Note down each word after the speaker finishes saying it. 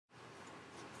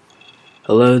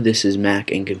Hello, this is Mac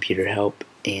and Computer Help,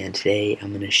 and today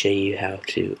I'm going to show you how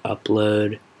to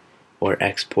upload or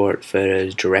export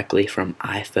photos directly from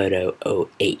iPhoto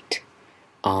 08.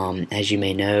 As you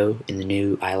may know, in the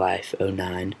new iPhoto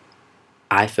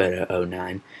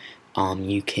 09,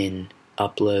 you can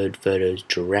upload photos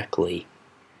directly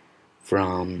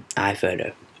from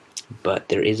iPhoto, but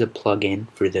there is a plugin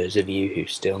for those of you who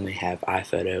still may have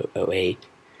iPhoto 08.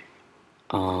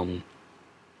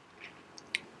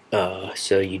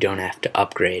 So you don't have to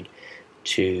upgrade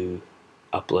to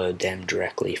upload them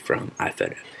directly from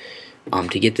iPhoto.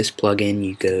 To get this plugin,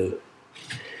 you go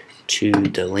to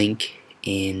the link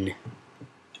in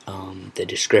the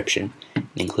description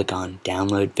and click on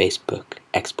Download Facebook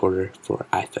Exporter for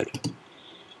iPhoto.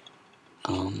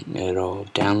 It'll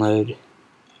download,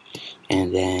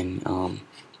 and then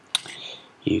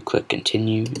you click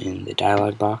Continue in the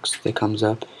dialog box that comes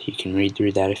up. You can read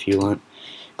through that if you want.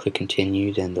 Click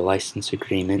Continue, then the license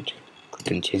agreement. Click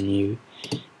Continue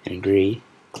and agree.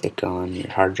 Click on your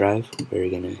hard drive where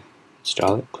you're going to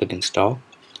install it. Click Install,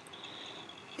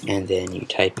 and then you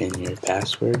type in your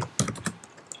password,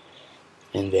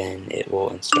 and then it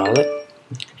will install it,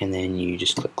 and then you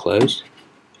just click Close.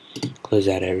 Close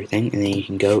out everything, and then you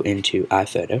can go into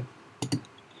iPhoto.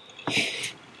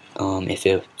 If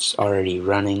it's already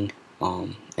running,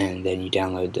 and then you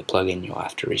download the plugin, you'll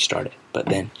have to restart it. But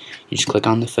then you just click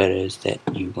on the photos that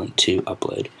you want to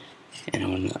upload, and I'm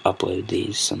going to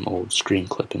upload some old screen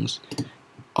clippings.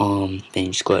 Then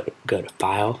you just go to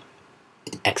File,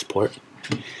 Export.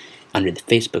 Under the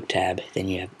Facebook tab, then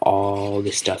you have all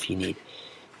the stuff you need.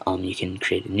 You can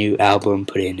create a new album,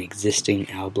 put in an existing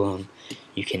album.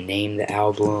 You can name the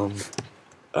album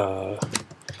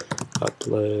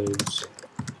uploads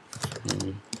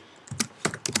from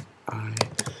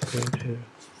iPhoto,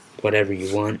 whatever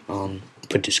you want.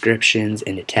 Put descriptions,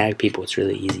 and to tag people, it's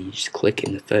really easy. You just click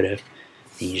in the photo and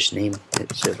you just name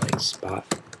it. So like spotlight,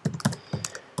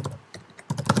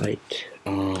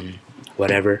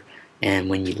 whatever. And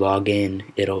when you log in,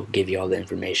 it'll give you all the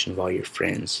information of all your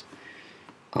friends,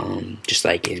 just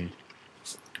like in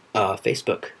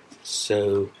Facebook.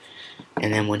 So,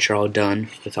 and then once you're all done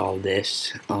with all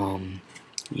this,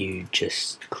 you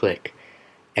just click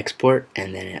export,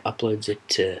 and then it uploads it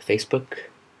to Facebook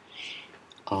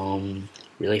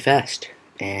really fast.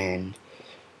 And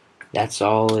that's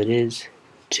all it is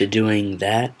to doing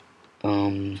that.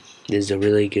 This is a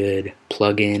really good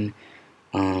plugin,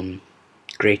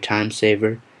 great time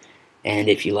saver. And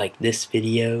if you like this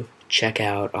video, check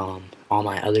out all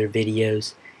my other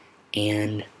videos,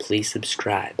 and please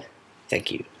subscribe. Thank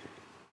you.